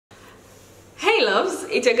Hey loves,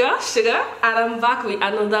 it's your girl Sugar and I'm back with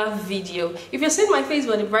another video. If you're seeing my face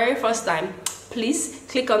for the very first time, please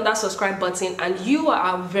click on that subscribe button and you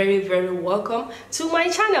are very welcome to my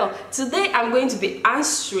channel. Today I'm going to be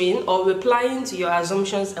answering or replying to your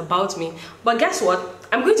assumptions about me, but guess what,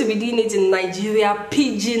 I'm going to be doing it in Nigeria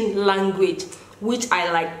Pidgin language, which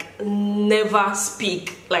I never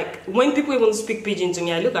speak. Like when people even speak Pidgin to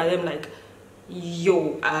me, I look at them like,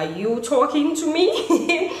 yo, are you talking to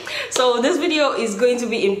me? So this video is going to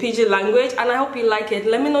be in Pidgin language and I hope you like it.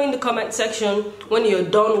 Let me know in the comment section when you're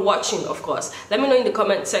done watching, of course. Let me know in the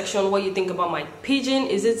comment section what you think about my Pidgin.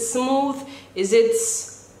 Is it smooth? Is it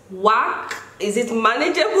whack? Is it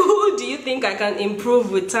manageable? Do you think I can improve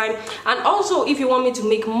with time? And also if you want me to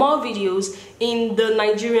make more videos in the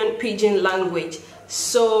Nigerian Pidgin language.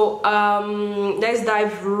 So let's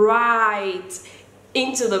dive right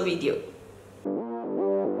into the video.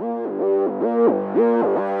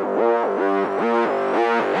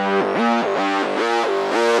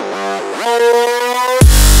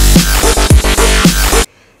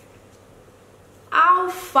 How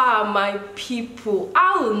far my people,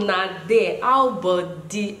 how na there, how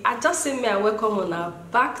body. I just say me I welcome una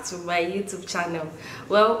back to my YouTube channel.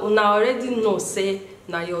 Well, una already know say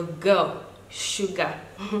na your girl Sugar.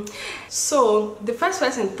 So the first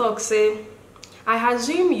person talk say, I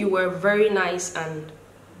assume you were very nice and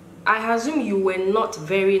I assume you were not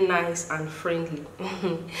very nice and friendly.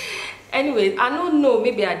 Anyway, I don't know,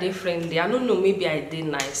 maybe I did friendly, I don't know, maybe I did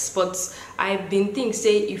nice, but I've been thinking,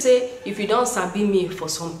 if you don't sabi me for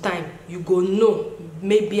some time, you go know,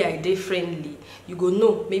 maybe I did friendly, you go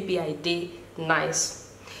know, maybe I did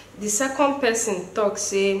nice. The second person talk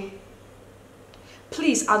say,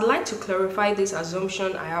 please, I'd like to clarify this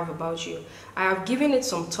assumption I have about you. I have given it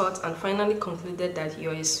some thought and finally concluded that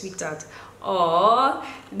you're a sweetheart. Oh,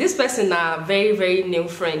 this person a very new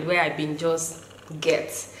friend where I've been just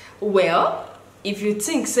get. Well, if you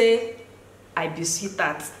think say I be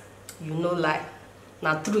sweetheart, you know lie.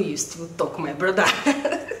 Now true, you still talk, my brother.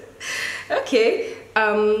 Okay.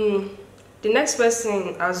 The next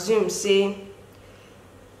person assumes say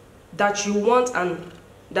that you want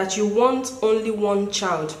only one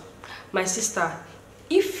child. My sister,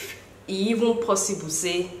 if even possible,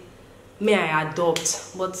 say may I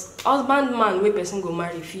adopt, but husband man wey person go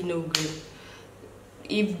marry if he no gree.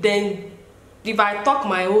 If I talk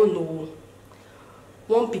my own, no,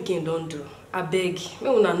 one pikin don't do. I beg, me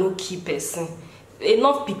una no keep person.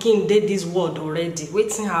 Enough pikin dey this world already.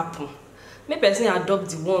 Wetin happen? Make person adopt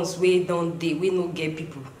the ones wey don't dey, we no get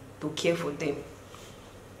people to care for them.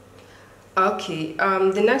 Okay.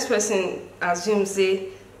 The next person assumes say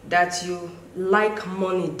that you like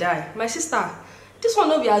money die. My sister, this one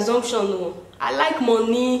no be assumption, no. I like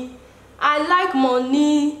money. I like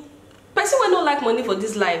money. Person wey no like money for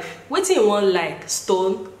this life, wetin you want like?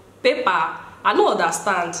 Stone, paper? I no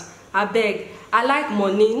understand. I beg, I like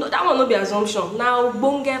money. No, that one no be assumption. Now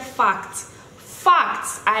ogbonge fact. Fact,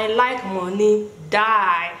 I like money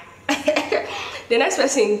die. The next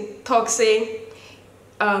person talk say,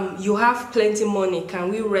 you have plenty money, can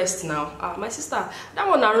we rest now? My sister, that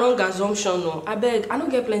one a wrong assumption. No, I beg, I don't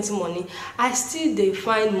get plenty money. I still dey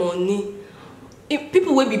find money. If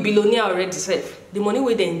people will be billionaire already, the money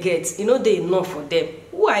wey dem get, you know, they enough for them.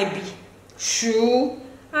 Who I be? Shoo,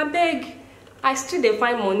 I beg, I still dey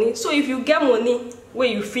find money. So if you get money where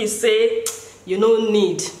you feel say you no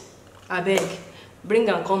need, I beg, bring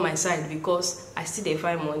and come my side because I still dey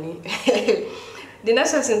find money. The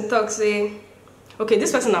next person talk say, okay,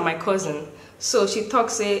 this person are my cousin. So she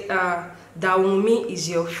talks say that Wunmi is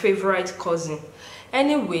your favorite cousin.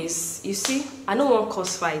 Anyways, you see, I don't want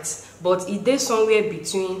cause fights, but it is somewhere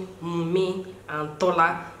between me and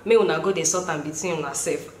Tola. Me una go dey sort am between una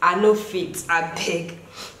sef. I no fit, I beg.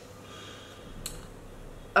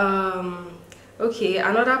 Okay,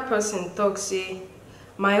 another person talks say,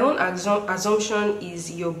 my own assumption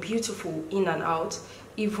is you're beautiful in and out,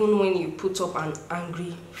 even when you put up an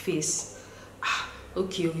angry face.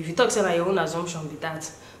 Okay, if you talk say na your own assumption be that,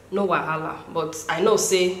 no wahala. But I know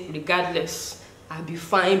say regardless, I be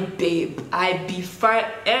fine, babe. I be fine.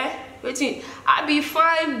 Wait, I be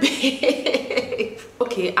fine, babe.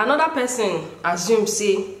 Okay, another person assumes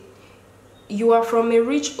say you are from a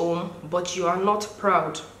rich home, but you are not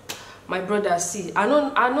proud. My brother, see, I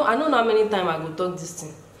know how many times I go talk this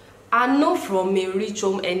thing. I know from a rich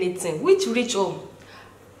home anything. Which rich home?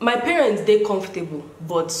 My parents they comfortable,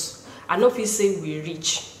 but I know if you say we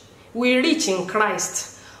rich. We rich in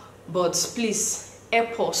Christ, but please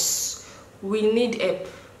help us. We need help.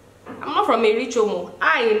 I'm not from a rich home.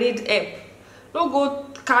 I need help. Don't go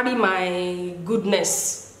carry my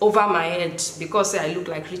goodness over my head because say I look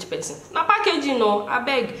like rich person. Now packaging, no, I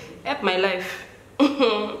beg, help my life.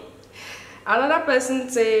 Another person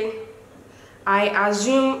say, I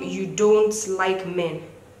assume you don't like men.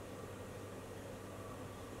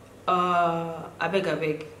 I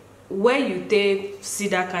beg. Where you see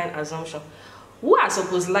that kind of assumption? Who I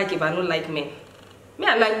supposed like if I don't like men? Me,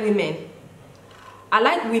 I like women. I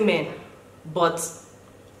like women, but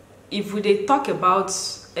if we dey talk about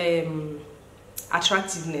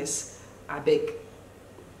attractiveness, I beg,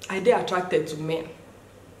 I dey attracted to men.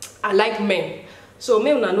 I like men, so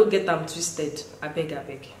me una no get them twisted. I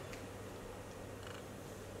beg.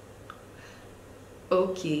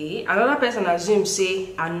 Okay, another person assume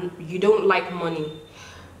say, and you don't like money.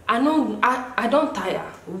 I don't tire.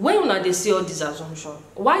 When una dey say all this assumption,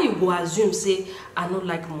 why you go assume say I don't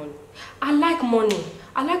like money? I like money.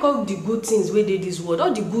 I like all the good things wey dey this world,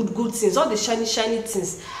 all the good things, all the shiny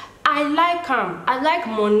things. I like them. I like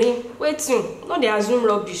money. Waiting, no dey assume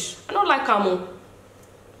rubbish. I don't like them.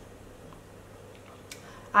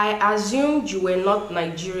 I assumed you were not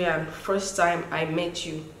Nigerian first time I met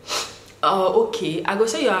you. Okay, I go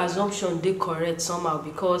say your assumption dey correct somehow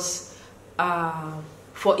because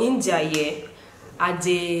for India, yeah, I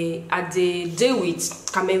dey deal with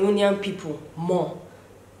Cameroonian people more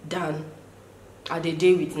than I dey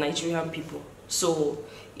deal with Nigerian people. So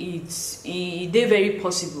it dey very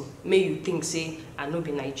possible may you think say I no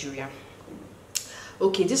be Nigerian.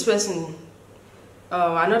 Okay, this person,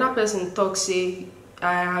 another person talk say,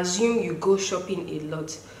 I assume you go shopping a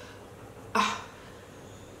lot.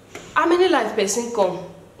 How many life person come?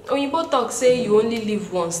 Oyinbo talk say you only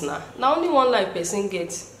live once now. Now only one life person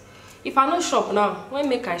gets. If I no shop now, when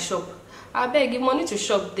make I shop? I beg, give money to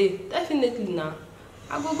shop day. Definitely now.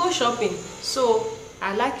 I go shopping. So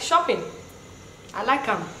I like shopping. I like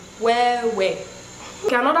them. Where?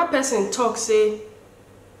 Okay, another person talk say,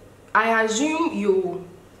 I assume you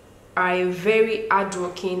are a very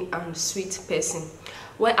hardworking and sweet person.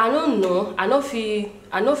 Well, I don't know. I know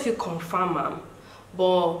if you confirm am,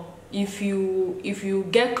 but if you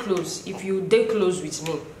get close, if you dey close with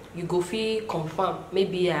me, you go feel confirm.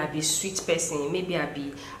 Maybe I be sweet person, maybe I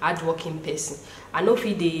be hardworking person. I know if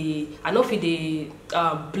they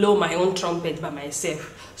blow my own trumpet by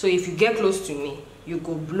myself. So if you get close to me, you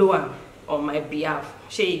go blow am on my behalf.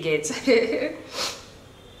 Shey you get?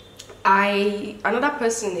 Another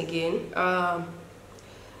person again.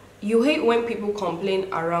 You hate when people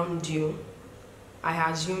complain around you.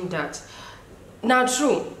 I assume that. Now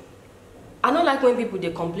true. I don't like when people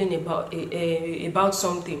they complain about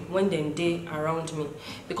something when they around me,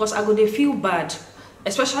 because I go they feel bad,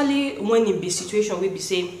 especially when it be situation where be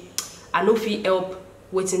say I no feel help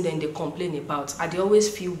waiting then they complain about. I they always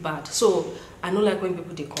feel bad, so I don't like when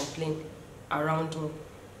people they complain around me.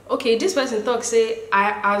 Okay, this person talk say,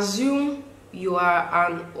 I assume you are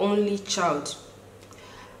an only child.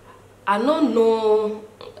 I don't know.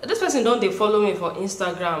 This person don't they follow me for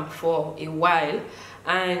Instagram for a while,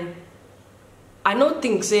 and I don't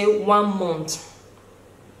think say 1 month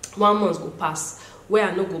go pass where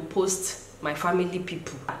I no go post my family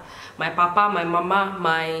people, my papa, my mama,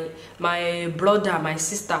 my brother, my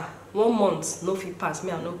sister. 1 month no fit pass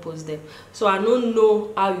me I no post them. So I don't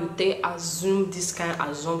know how you take assume this kind of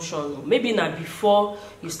assumption. Maybe now before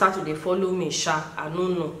you start to follow me, I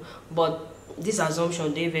don't know, but this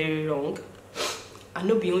assumption they very wrong. I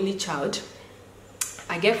no be only child.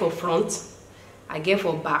 I get for front, I get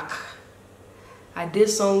for back. I did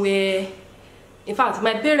somewhere. In fact,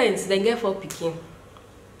 my parents they get for picking.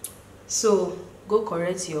 So go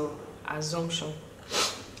correct your assumption.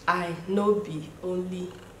 I no be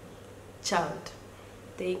only child.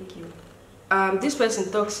 Thank you. This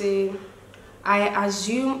person talks say, I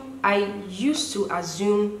used to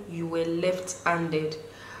assume you were left-handed.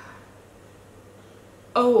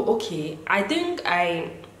 Oh, okay. I think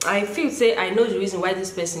I feel say I know the reason why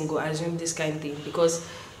this person go assume this kind of thing, because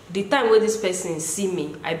the time where this person see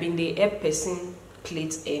me, I been the air person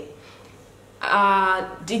plate air.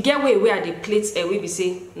 The get way where the plate air we be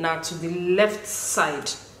say now to the left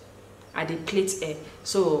side, I the plate air.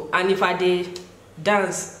 So and if I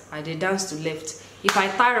dance, I dance to left. If I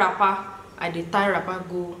tie wrapper, I tie wrapper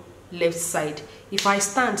go left side. If I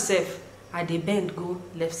stand safe, I bend go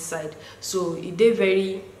left side. So it dey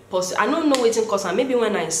very possible. I don't know wetin cause am. Maybe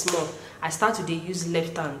when I small, I start to use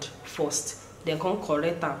left hand first, then come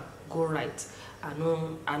correct am go right. I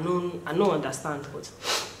no understand, but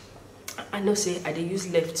I know say I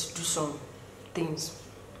use left to do some things.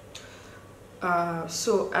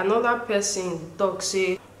 So another person talk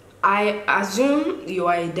say, I assume you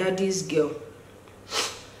are a daddy's girl.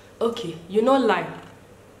 Okay, you know lie.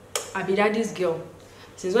 I be daddy's girl.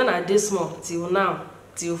 since when I dey small till now,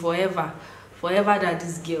 till forever that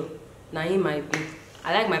this girl na him might be.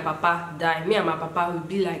 I like my papa die. Me and my papa will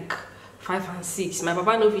be like 5 and 6. My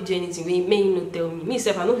papa no fit do anything wey me no tell me. Me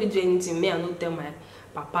sef I no fit do anything me I no tell my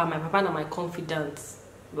papa. My papa na my confidant.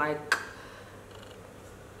 Like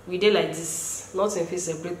we dey like this, nothing fit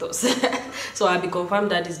separate us. So I be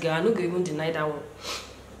confirmed that this girl, I no go even deny that one.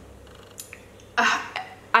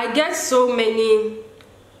 I get so many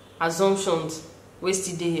assumptions wey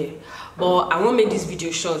still dey here, but I won't make this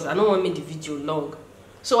video short. I don't want to make the video long.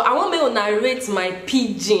 So I want me to narrate my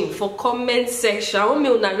pidgin for comment section. I want me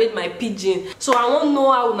to narrate my pidgin. So I want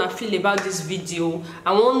know how una feel about this video.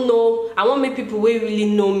 I want make people wey really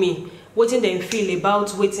know me, wetin dem feel about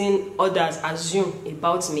wetin others assume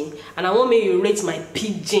about me. And I want me you rate my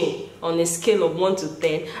pidgin on a scale of 1 to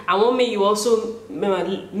 10. I want me you also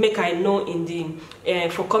make I know in the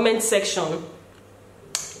for comment section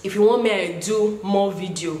if you want me I do more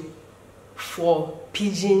video for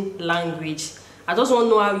pidgin language. I just want to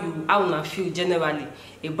know how una feel generally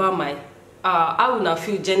about my how una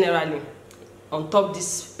feel generally on top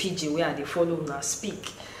this pidgin where they follow una speak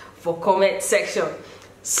for comment section.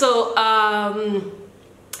 So now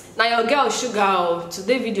your girl Sugar,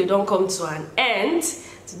 today video don't come to an end.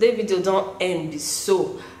 Today video don't end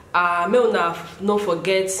so may una no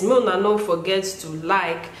forget to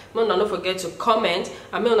like, may una no forget to comment,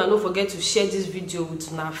 and may una no forget to share this video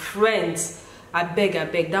with una friends. I beg,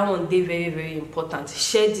 that one day very important.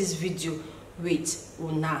 Share this video with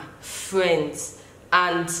una friends.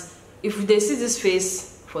 And if they see this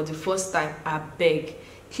face for the first time, I beg,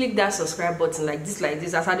 click that subscribe button like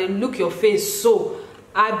this. As I look your face so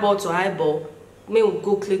eyeball to eyeball, may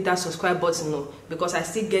go click that subscribe button no, because I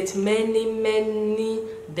still get many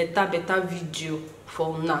better video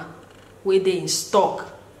for una where they in stock.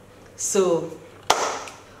 So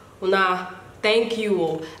una, thank you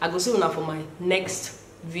all. I go see una for my next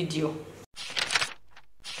video.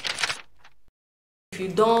 If you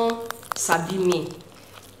don't sabi me,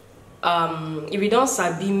 if you don't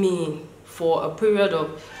sabi me for a period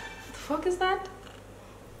of, the fuck is that?